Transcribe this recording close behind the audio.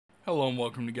Hello and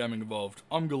welcome to Gaming Evolved.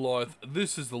 I'm Goliath,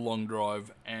 this is The Long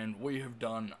Drive, and we have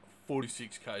done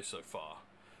 46k so far.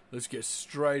 Let's get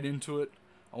straight into it.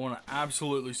 I want to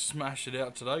absolutely smash it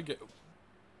out today. Get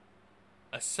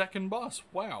a second bus.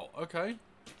 Wow, okay.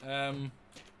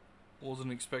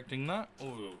 Wasn't expecting that.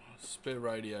 Ooh, spare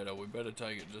radiator, we better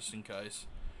take it just in case.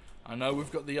 I know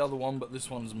we've got the other one, but this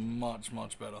one's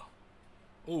much better.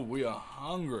 Oh, we are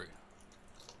hungry.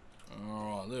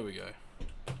 Alright, there we go.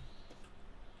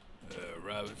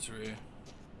 Rabbits are here.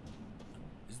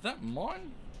 Is that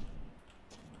mine?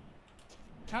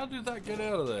 How did that get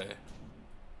out of there?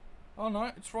 Oh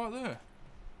no, it's right there.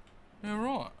 Yeah,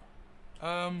 right.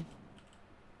 Oh,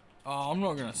 I'm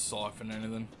not gonna siphon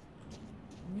anything.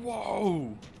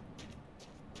 Whoa!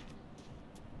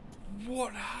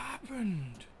 What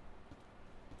happened?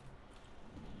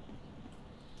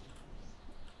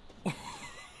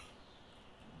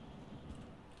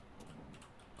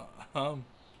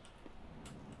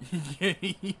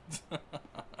 Yeet.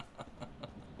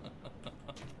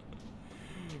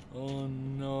 Oh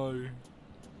no.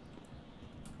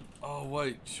 Oh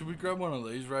wait, should we grab one of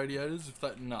these radiators? If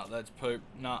that, nah, that's poop.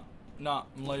 Nah,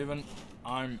 I'm leaving.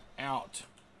 I'm out.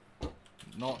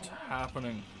 Not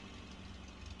happening.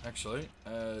 Actually,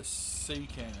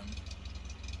 C-cam.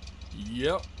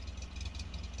 Yep.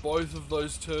 Both of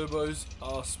those turbos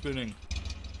are spinning.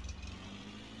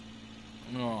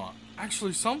 Alright.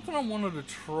 Actually, something I wanted to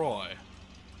try.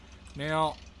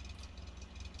 Now,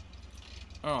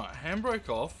 alright, handbrake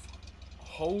off.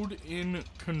 Hold in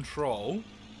control.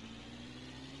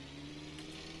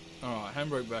 Alright,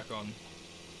 handbrake back on.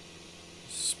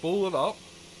 Spool it up.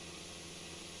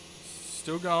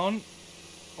 Still going.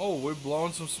 Oh, we're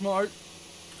blowing some smoke.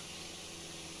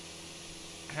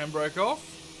 Handbrake off.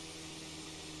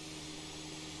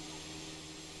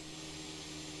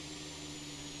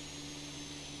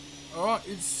 Alright,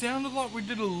 it sounded like we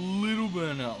did a little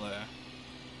burnout there.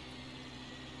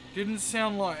 Didn't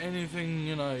sound like anything,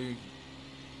 you know,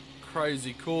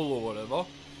 crazy cool or whatever.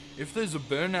 If there's a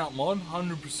burnout mod,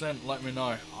 100% let me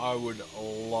know. I would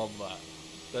love that.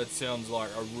 That sounds like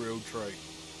a real treat.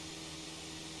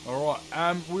 Alright,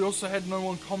 we also had no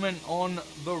one comment on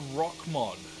the rock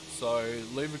mod. So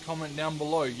leave a comment down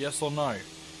below, yes or no.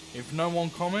 If no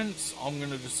one comments, I'm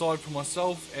going to decide for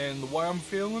myself, and the way I'm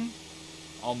feeling,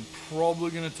 I'm probably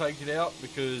going to take it out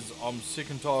because I'm sick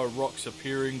and tired of rocks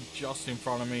appearing just in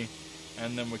front of me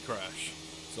and then we crash.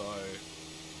 So,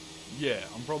 yeah,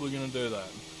 I'm probably going to do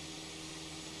that.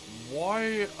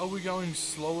 Why are we going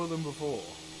slower than before?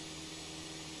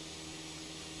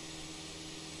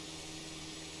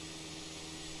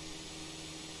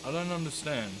 I don't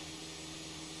understand.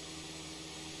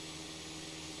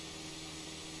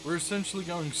 We're essentially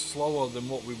going slower than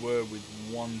what we were with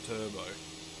one turbo.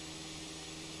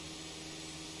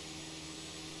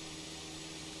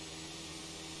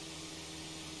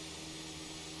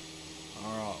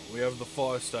 Alright, we have the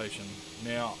fire station.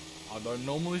 Now, I don't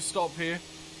normally stop here,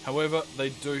 however, they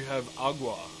do have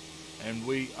agua, and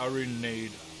we are in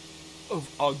need of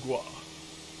agua.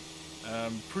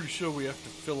 Pretty sure we have to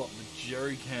fill up the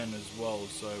jerry can as well,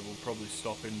 so we'll probably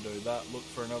stop in and do that, look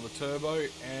for another turbo,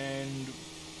 and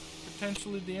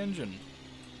potentially the engine.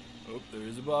 Oh, there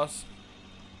is a bus.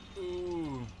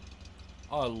 Ooh,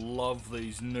 I love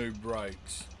these new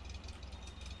brakes.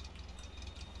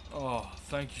 Oh,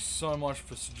 thank you so much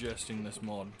for suggesting this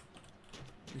mod.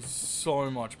 It's so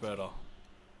much better.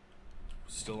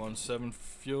 Still on 7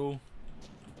 fuel.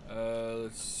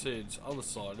 Let's see, it's other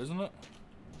side, isn't it?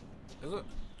 Is it?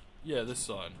 Yeah, this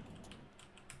side.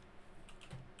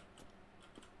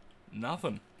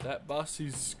 Nothing. That bus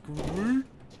is screwed.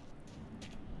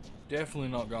 Definitely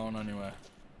not going anywhere.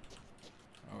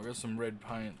 Oh, we got some red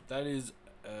paint. That is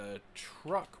a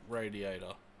truck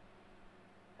radiator.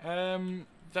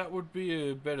 That would be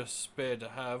a better spare to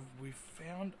have. We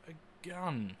found a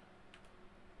gun.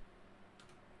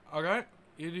 Okay,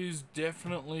 it is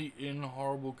definitely in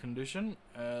horrible condition.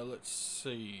 Let's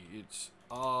see, it's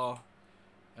R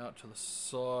out to the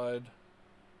side.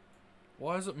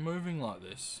 Why is it moving like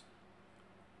this?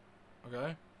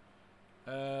 Okay.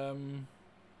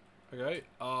 Okay,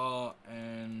 R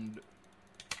and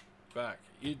back.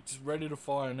 It's ready to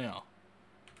fire now.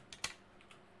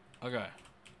 Okay.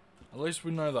 At least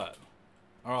we know that.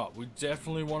 Alright, we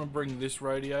definitely want to bring this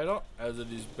radiator, as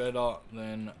it is better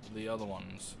than the other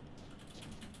ones.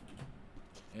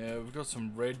 Yeah, we've got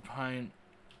some red paint.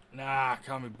 Nah,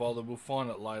 can't be bothered, we'll find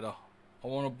it later. I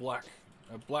want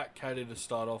a black caddy to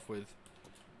start off with.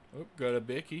 Oop, go to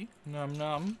Becky. Num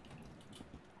num.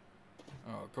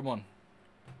 Oh, come on.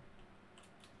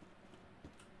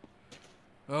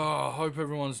 Oh, I hope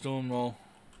everyone's doing well.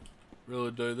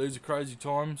 Really do. These are crazy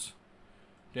times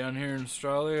down here in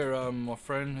Australia. My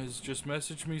friend has just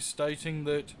messaged me stating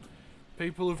that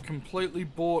people have completely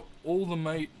bought all the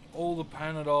meat, all the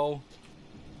Panadol,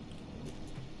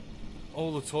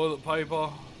 all the toilet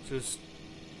paper. Just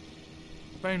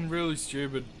been really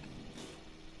stupid.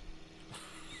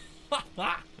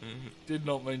 Did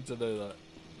not mean to do that.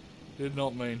 Did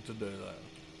not mean to do that.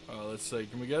 Alright, let's see.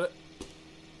 Can we get it?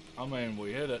 I mean,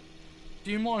 we hit it.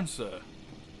 Do you mind, sir?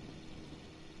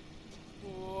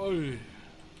 Alright.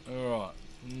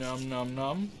 Num num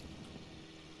num.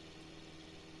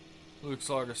 Looks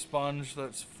like a sponge,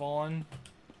 that's fine.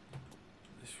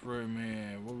 This room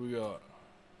here, what we got?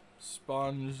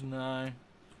 Sponge, no.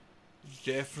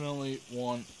 Definitely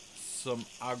want some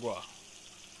agua.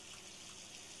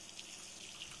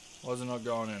 Why is it not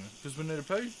going in? Because we need a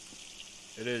pee?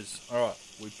 It is. Alright,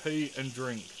 we pee and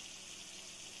drink.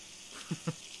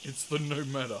 It's the new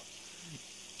meta.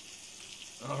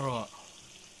 Alright.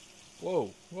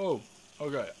 Whoa, whoa.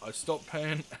 Okay, I stopped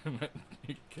peeing and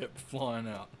it kept flying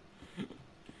out.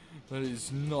 That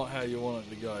is not how you want it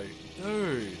to go.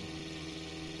 Dude.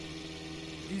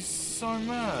 He's so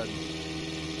mad.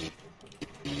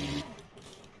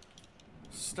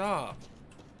 Stop.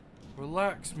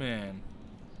 Relax, man.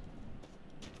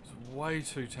 It's way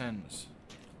too tense.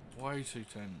 Way too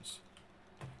tense.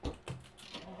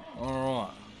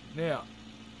 Alright. Now.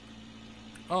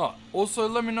 Also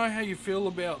let me know how you feel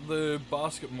about the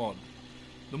basket mod.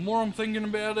 The more I'm thinking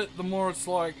about it, the more it's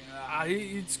like,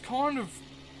 it's kind of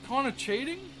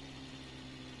cheating.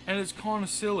 And it's kind of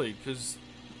silly, because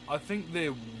I think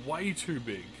they're way too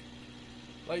big.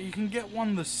 Like, you can get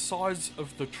one the size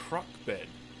of the truck bed.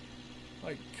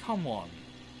 Like, come on.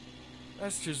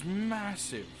 That's just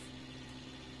massive.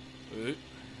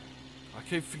 I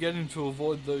keep forgetting to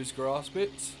avoid those grass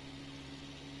bits.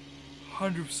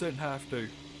 100% have to.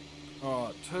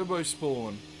 Alright, turbo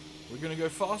spawn. We're gonna go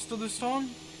faster this time?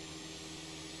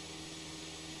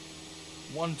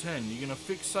 110. You're gonna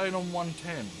fixate on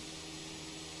 110.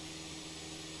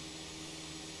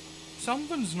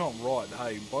 Something's not right,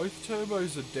 hey. Both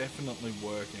turbos are definitely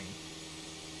working.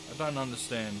 I don't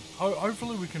understand.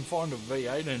 Hopefully we can find a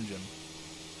V8 engine.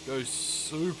 Goes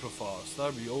super fast.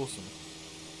 That'd be awesome.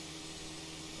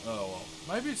 Oh well.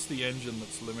 Maybe it's the engine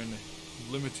that's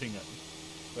limiting it.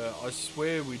 But I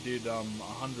swear we did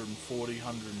 140,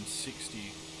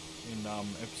 160 in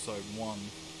episode 1.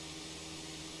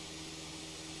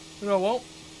 You know what?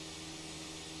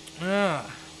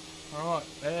 Alright,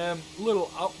 little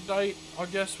update, I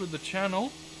guess, with the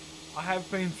channel. I have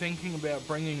been thinking about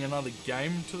bringing another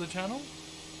game to the channel.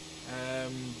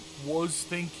 Was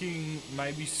thinking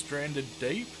maybe Stranded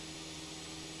Deep.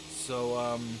 So,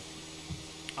 I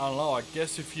don't know, I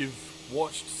guess if you've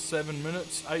watched 7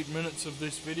 minutes, 8 minutes of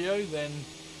this video, then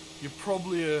you're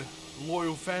probably a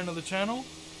loyal fan of the channel.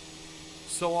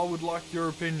 So I would like your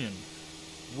opinion.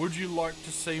 Would you like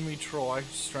to see me try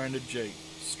Stranded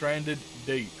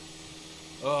Deep?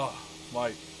 Oh,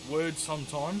 mate, words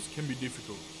sometimes can be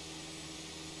difficult.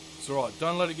 It's alright,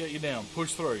 don't let it get you down.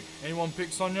 Push through. Anyone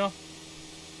picks on you,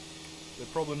 they're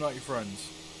probably not your friends.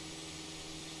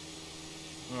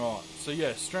 Alright, so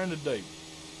yeah, Stranded Deep.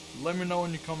 Let me know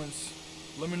in your comments.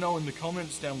 Let me know in the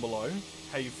comments down below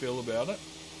how you feel about it.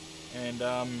 And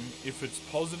if it's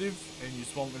positive and you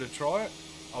just want me to try it,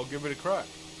 I'll give it a crack.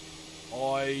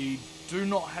 I do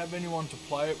not have anyone to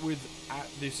play it with at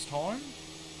this time,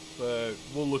 but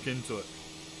we'll look into it.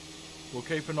 We'll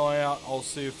keep an eye out. I'll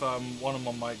see if one of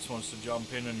my mates wants to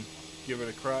jump in and give it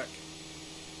a crack.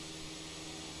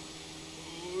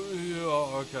 Yeah,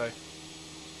 okay.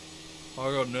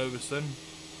 I got nervous then.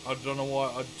 I don't know why,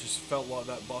 I just felt like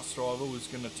that bus driver was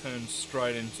going to turn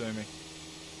straight into me.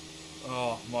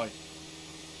 Oh, mate.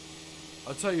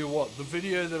 I tell you what, the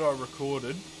video that I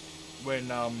recorded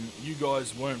when you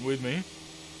guys weren't with me,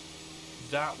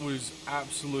 that was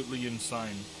absolutely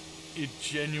insane. It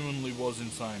genuinely was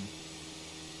insane.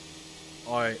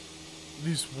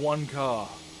 This one car,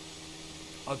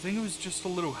 I think it was just a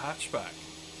little hatchback.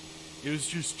 It was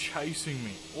just chasing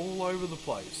me all over the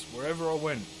place, wherever I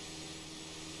went.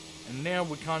 And now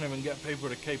we can't even get people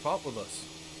to keep up with us.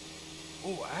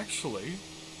 Oh, actually,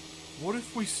 what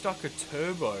if we stuck a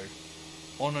turbo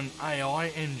on an AI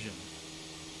engine?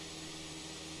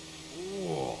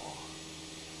 Oh,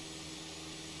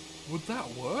 would that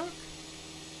work?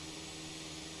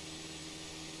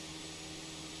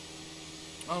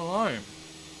 I don't know.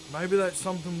 Maybe that's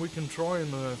something we can try in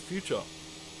the future.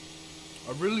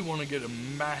 I really want to get a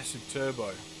massive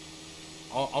turbo.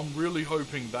 I'm really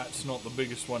hoping that's not the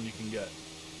biggest one you can get.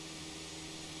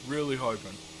 Really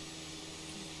hoping.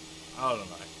 I don't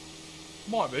know.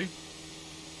 Might be.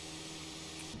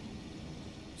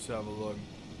 Let's have a look.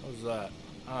 What's that?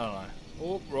 I don't know.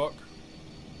 Oh, rock.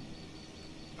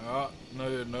 Alright,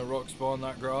 no rocks behind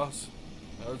that grass.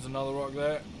 There's another rock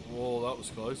there. Whoa, that was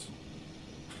close.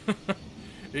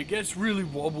 It gets really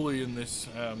wobbly in this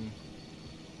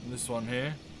one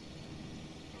here.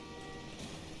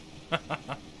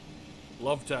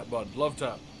 Love tap, bud. Love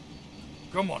tap.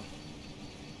 Come on.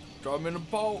 Drive him in a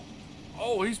pole.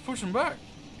 Oh, he's pushing back.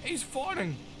 He's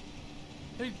fighting.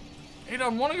 He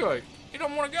doesn't want to go. He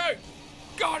doesn't want to go.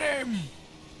 Got him.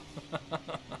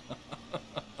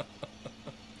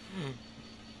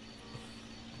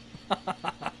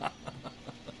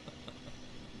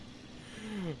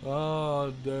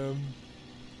 Oh, damn.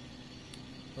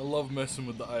 I love messing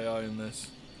with the AI in this.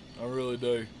 I really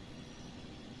do.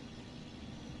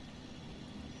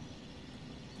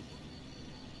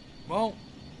 Well,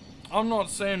 I'm not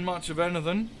seeing much of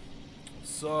anything,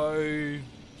 so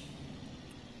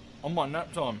on my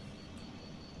nap time.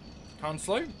 Can't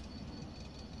sleep?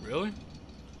 Really?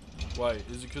 Wait,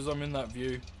 is it because I'm in that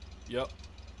view? Yep.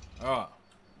 Alright.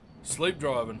 Sleep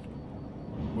driving.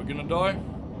 We're gonna die?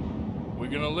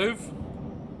 We're gonna live?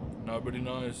 Nobody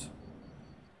knows.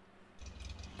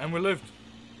 And we lived.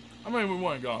 I mean, we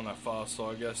weren't going that fast, so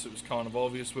I guess it was kind of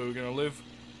obvious we were gonna live.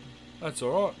 That's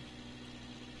alright.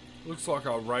 Looks like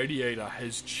our radiator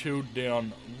has chilled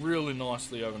down really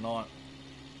nicely overnight.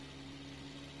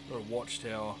 Got a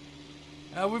watchtower.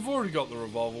 We've already got the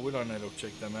revolver, we don't need to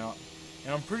check them out.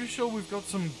 And I'm pretty sure we've got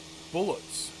some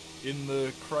bullets in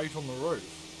the crate on the roof.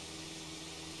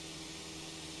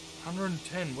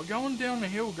 110. We're going down the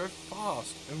hill, go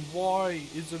fast. And why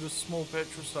is it a small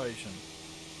petrol station?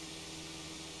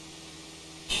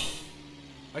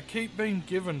 I keep being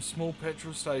given small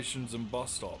petrol stations and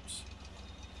bus stops.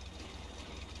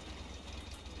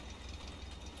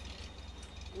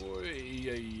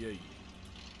 Oi.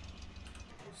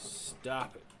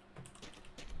 Stop it.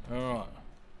 Alright.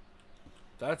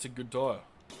 That's a good tyre.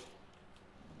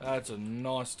 That's a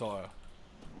nice tyre.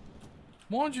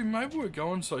 Mind you, maybe we're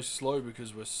going so slow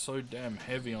because we're so damn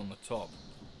heavy on the top.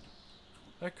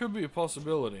 That could be a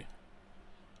possibility.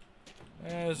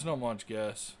 There's not much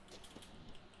gas.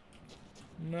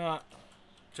 Nah.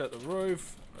 Check the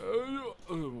roof.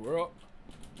 We're up.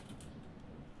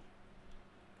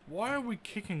 Why are we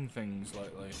kicking things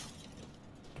lately?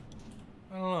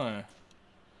 I don't know.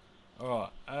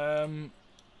 Alright,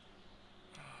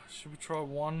 should we try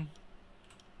one?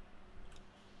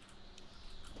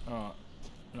 Alright.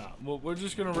 Nah, well, we're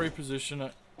just gonna reposition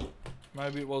it.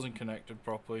 Maybe it wasn't connected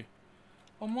properly.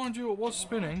 Oh, mind you, it was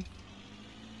spinning.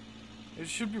 It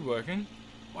should be working.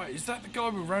 Wait, is that the guy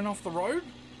who ran off the road?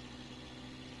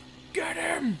 Get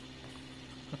him!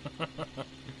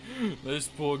 This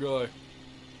poor guy.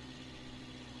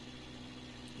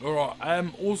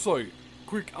 Alright, also,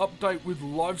 quick update with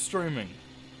live streaming.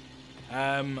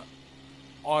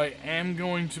 I am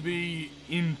going to be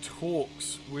in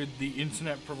talks with the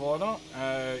internet provider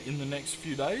in the next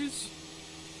few days.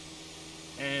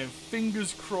 And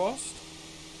fingers crossed,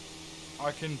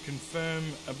 I can confirm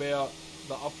about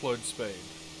the upload speed.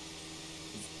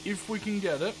 If we can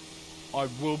get it, I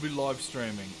will be live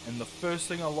streaming. And the first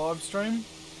thing I live stream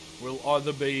will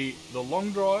either be The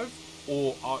Long Drive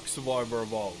or Ark Survivor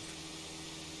Evolved.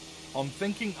 I'm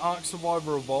thinking Ark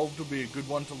Survivor Evolved will be a good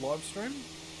one to live stream,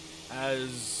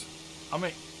 as, I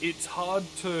mean, it's hard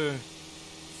to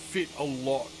fit a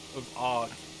lot of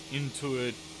Ark into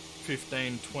a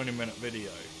 15-20 minute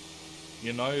video.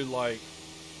 You know, like,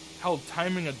 hell,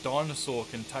 taming a dinosaur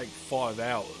can take 5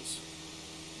 hours.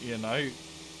 You know?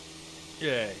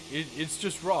 Yeah, it's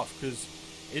just rough, because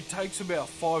it takes about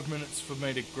 5 minutes for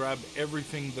me to grab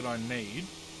everything that I need,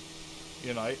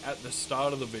 you know, at the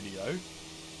start of the video,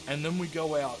 and then we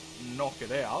go out and knock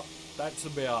it out. That's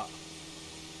about,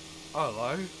 I don't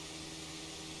know,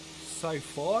 say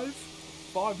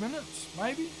 5 minutes,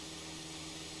 maybe?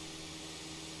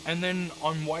 And then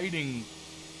I'm waiting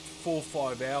 4 or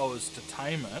 5 hours to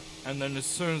tame it, and then as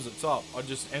soon as it's up, I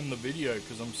just end the video,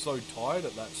 because I'm so tired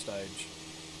at that stage.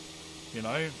 You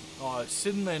know,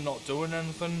 sitting there not doing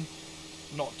anything,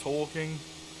 not talking,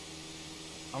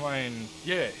 I mean,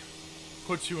 yeah,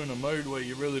 puts you in a mood where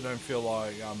you really don't feel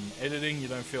like editing, you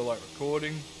don't feel like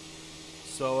recording.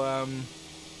 So,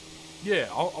 yeah,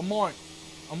 I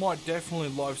might definitely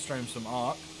live stream some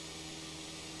Ark.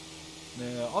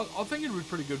 Now, I think it'd be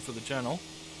pretty good for the channel,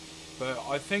 but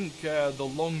I think The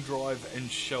Long Drive and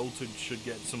Sheltered should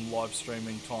get some live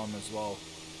streaming time as well,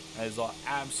 as I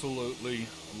absolutely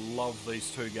love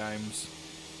these two games.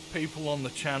 People on the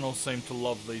channel seem to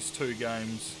love these two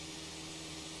games,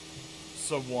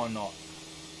 so why not?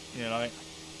 You know,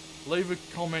 leave a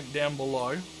comment down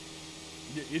below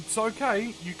It's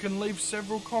okay. You can leave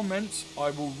several comments.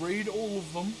 I will read all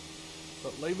of them.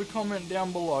 But leave a comment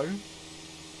down below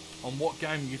on what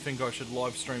game you think I should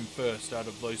live stream first out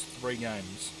of those 3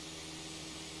 games.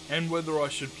 And whether I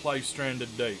should play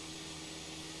Stranded Deep.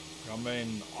 I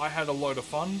mean, I had a load of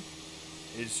fun.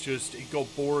 It's just, it got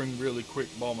boring really quick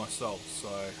by myself, so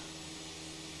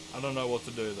I don't know what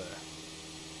to do there.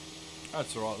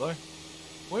 That's alright though.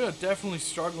 We are definitely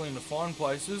struggling to find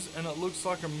places, and it looks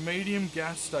like a medium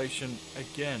gas station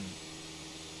again.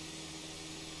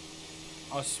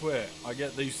 I swear, I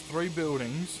get these 3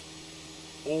 buildings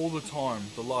all the time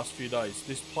the last few days.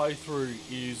 This playthrough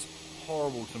is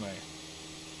horrible to me.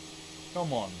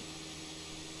 Come on.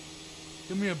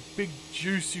 Give me a big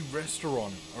juicy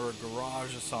restaurant or a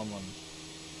garage or something.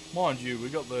 Mind you, we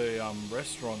got the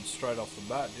restaurant straight off the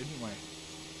bat, didn't we?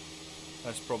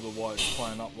 That's probably why it's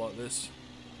playing up like this.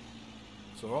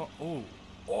 It's alright.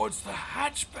 Oh, it's the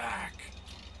hatchback!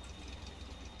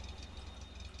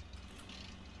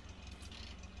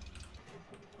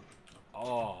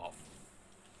 Oh,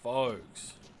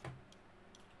 folks.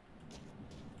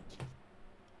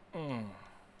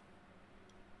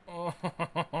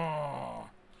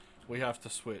 We have to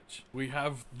switch. We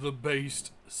have the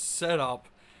beast set up.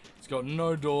 It's got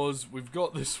no doors. We've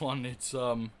got this one. It's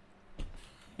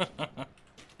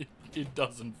it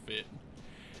doesn't fit.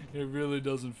 It really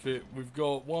doesn't fit. We've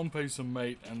got 1 piece of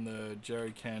meat and the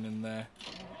jerry can in there.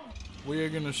 We are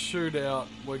gonna shoot out.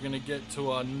 We're gonna get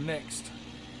to our next.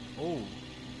 Oh,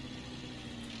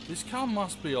 this car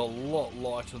must be a lot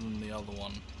lighter than the other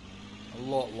one. A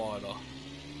lot lighter.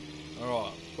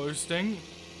 Alright, boosting.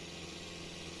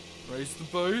 Raise the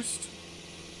boost.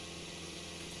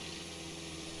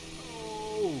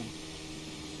 Oh.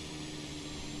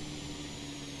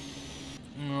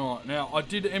 Alright, now I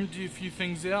did empty a few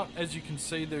things out. As you can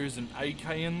see, there is an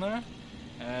AK in there.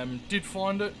 Did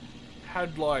find it.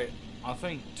 Had like, I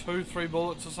think 2-3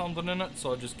 bullets or something in it,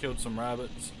 so I just killed some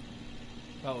rabbits.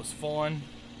 That was fine.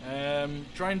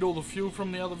 Drained all the fuel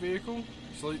from the other vehicle.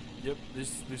 Actually, yep,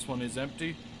 this one is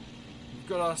empty. We've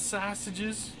got our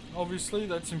sausages, obviously,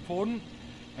 that's important.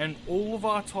 And all of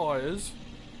our tyres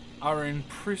are in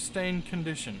pristine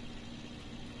condition.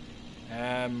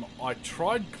 I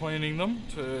tried cleaning them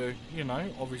to, you know,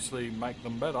 obviously make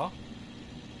them better.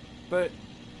 But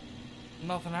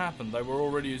nothing happened. They were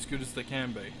already as good as they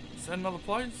can be. Is that another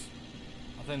place?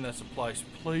 I think that's a place.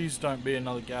 Please don't be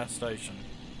another gas station.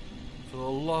 For the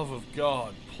love of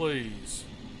God, please.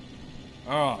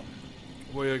 Alright,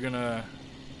 we are gonna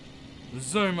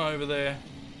zoom over there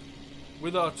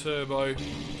with our turbo.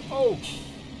 Oh!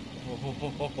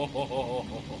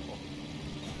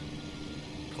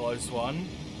 Close one.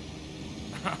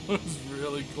 That was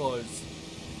really close.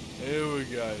 Here we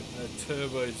go. That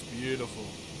turbo's beautiful.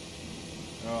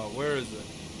 Alright, where is it?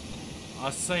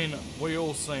 I seen it. We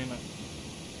all seen it.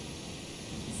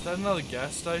 Is that another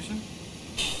gas station?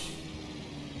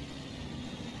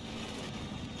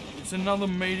 It's another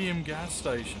medium gas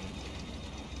station.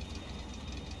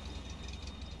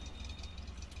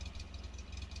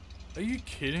 Are you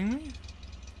kidding me?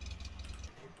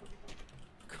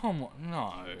 Come on,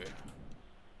 no.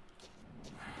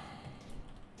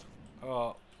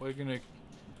 We're gonna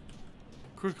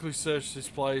quickly search this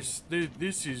place.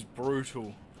 This is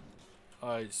brutal.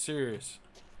 Serious.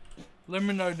 Let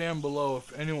me know down below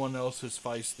if anyone else has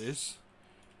faced this.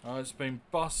 It's been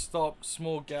bus stop,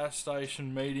 small gas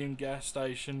station, medium gas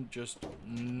station, just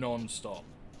non-stop.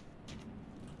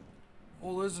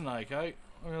 Oh, there's an AK.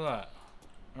 Look at that.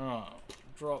 Alright,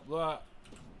 drop that.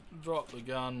 Drop the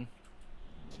gun.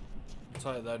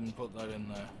 Take that and put that in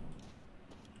there.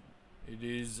 It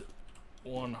is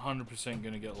 100%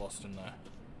 going to get lost in there.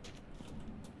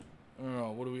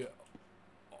 Alright, what do we...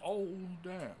 Oh,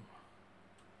 damn.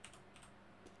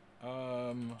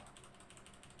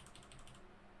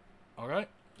 Okay,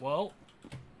 well,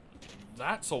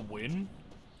 that's a win.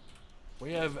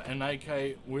 We have an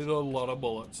AK with a lot of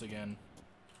bullets again.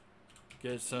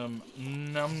 Get some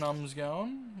num-nums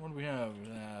going. What do we have?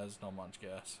 Nah, there's not much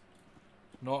gas.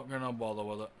 Not gonna bother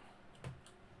with it.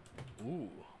 Ooh.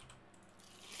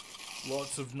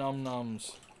 Lots of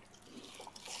num-nums.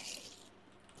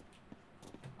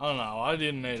 I don't know, I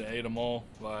didn't need to eat them all,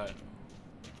 but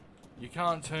you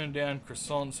can't turn down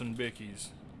croissants and bickies.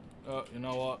 Oh, you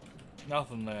know what?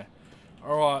 Nothing there.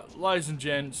 Alright, ladies and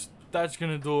gents, that's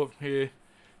gonna do it here.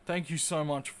 Thank you so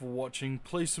much for watching.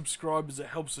 Please subscribe as it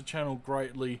helps the channel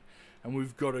greatly, and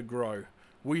we've got to grow.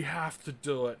 We have to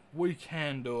do it. We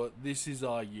can do it. This is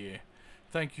our year.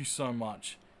 Thank you so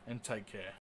much, and take care.